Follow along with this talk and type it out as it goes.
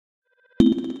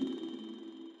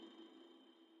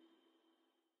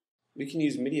we can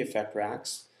use MIDI effect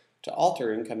racks to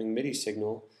alter incoming MIDI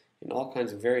signal in all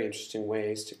kinds of very interesting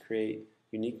ways to create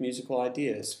unique musical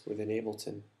ideas within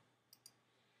Ableton.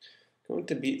 Going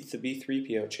to the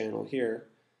B3PO channel here,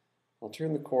 I'll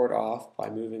turn the chord off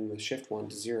by moving the shift 1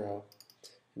 to 0,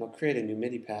 and I'll create a new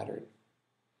MIDI pattern.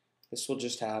 This will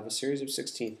just have a series of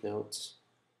 16th notes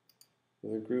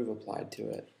with a groove applied to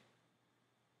it.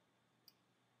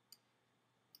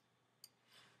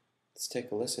 Let's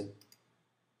take a listen.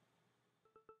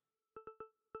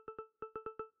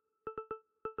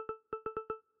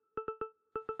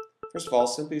 First of all,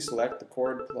 simply select the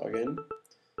chord plugin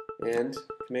and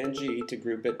Command G to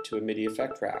group it to a MIDI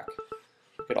effect rack.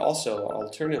 You could also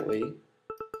alternately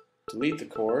delete the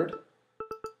chord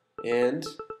and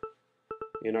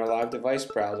in our live device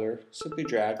browser simply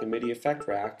drag the MIDI effect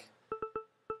rack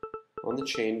on the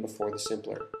chain before the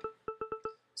simpler.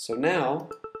 So now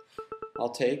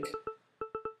I'll take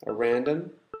a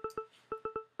random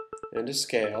and a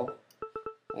scale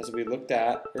as we looked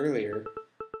at earlier.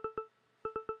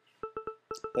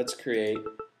 Let's create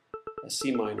a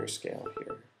C minor scale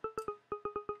here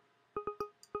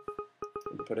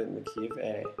and put it in the key of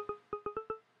A,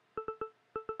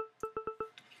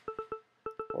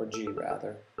 or G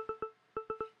rather.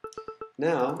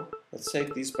 Now let's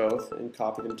take these both and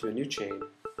copy them to a new chain.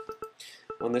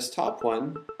 On this top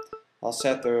one, I'll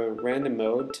set the random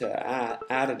mode to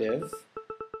additive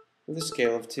with a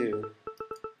scale of 2,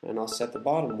 and I'll set the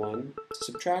bottom one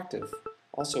to subtractive,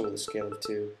 also with a scale of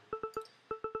 2.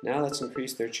 Now let's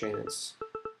increase their chance.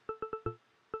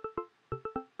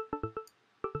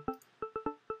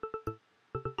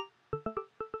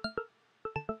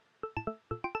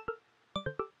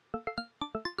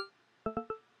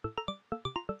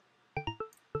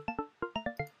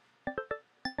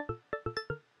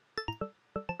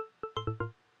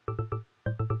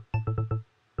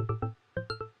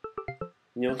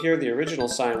 And you'll hear the original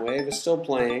sine wave is still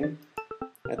playing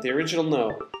at the original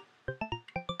note,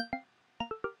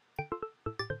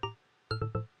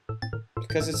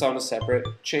 because it's on a separate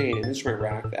chain, an instrument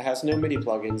rack that has no MIDI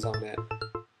plugins on it.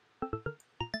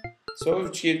 So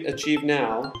what we've achieved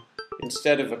now,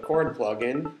 instead of a chord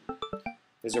plugin,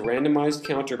 is a randomized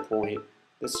counterpoint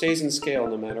that stays in scale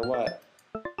no matter what.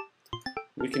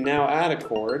 We can now add a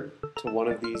chord to one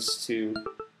of these two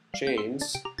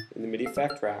chains in the MIDI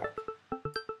effect rack.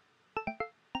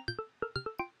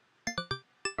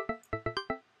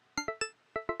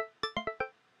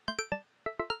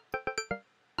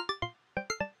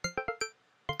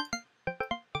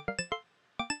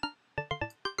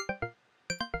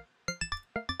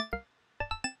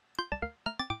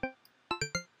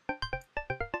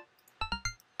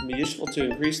 It can be useful to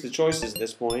increase the choices at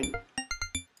this point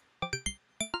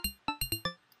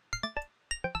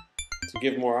to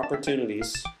give more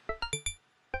opportunities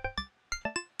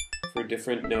for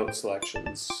different note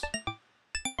selections.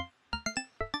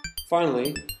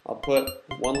 Finally, I'll put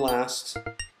one last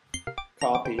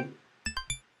copy of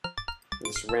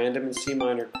this random and C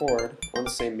minor chord on the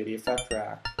same MIDI effect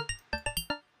rack.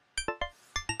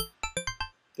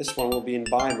 This one will be in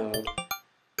bi mode.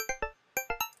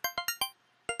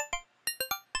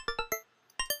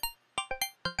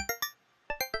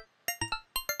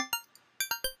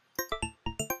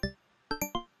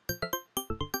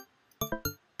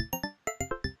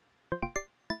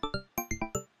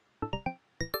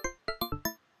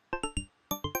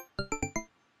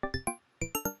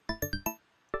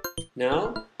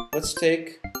 Now, let's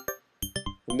take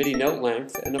the MIDI note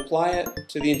length and apply it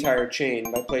to the entire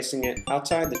chain by placing it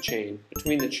outside the chain,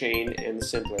 between the chain and the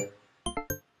simpler.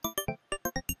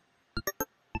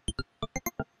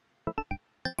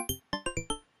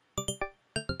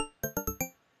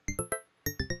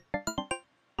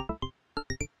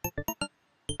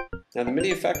 Now the MIDI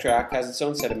effect rack has its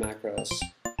own set of macros.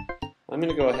 I'm going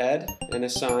to go ahead and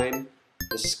assign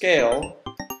the scale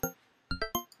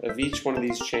of each one of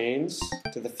these chains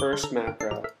to the first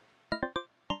macro.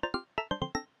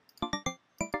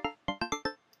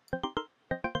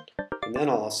 And then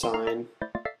I'll assign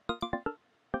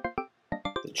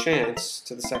the chance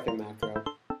to the second macro.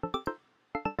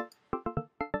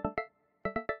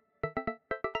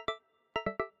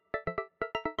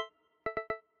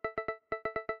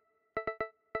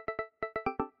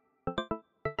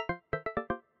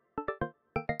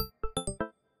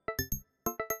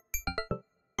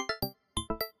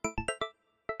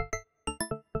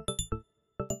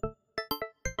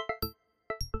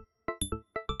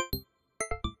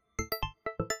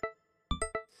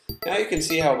 Now you can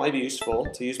see how it might be useful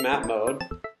to use map mode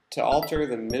to alter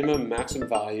the minimum and maximum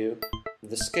value of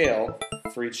the scale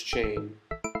for each chain.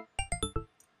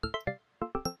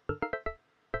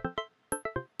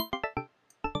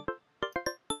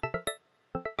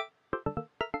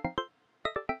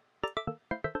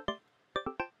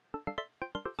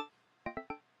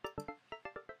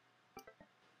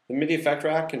 The MIDI effect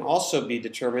rack can also be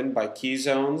determined by key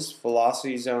zones,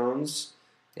 velocity zones,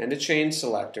 and a chain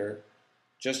selector,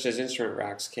 just as instrument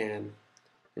racks can,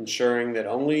 ensuring that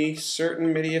only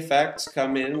certain MIDI effects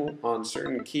come in on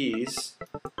certain keys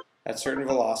at certain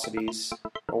velocities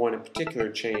or when a particular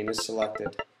chain is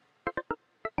selected.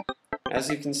 As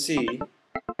you can see,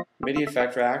 MIDI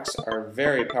effect racks are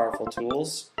very powerful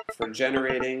tools for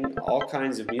generating all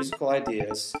kinds of musical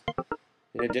ideas,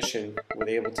 in addition with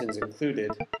Ableton's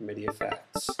included MIDI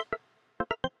effects.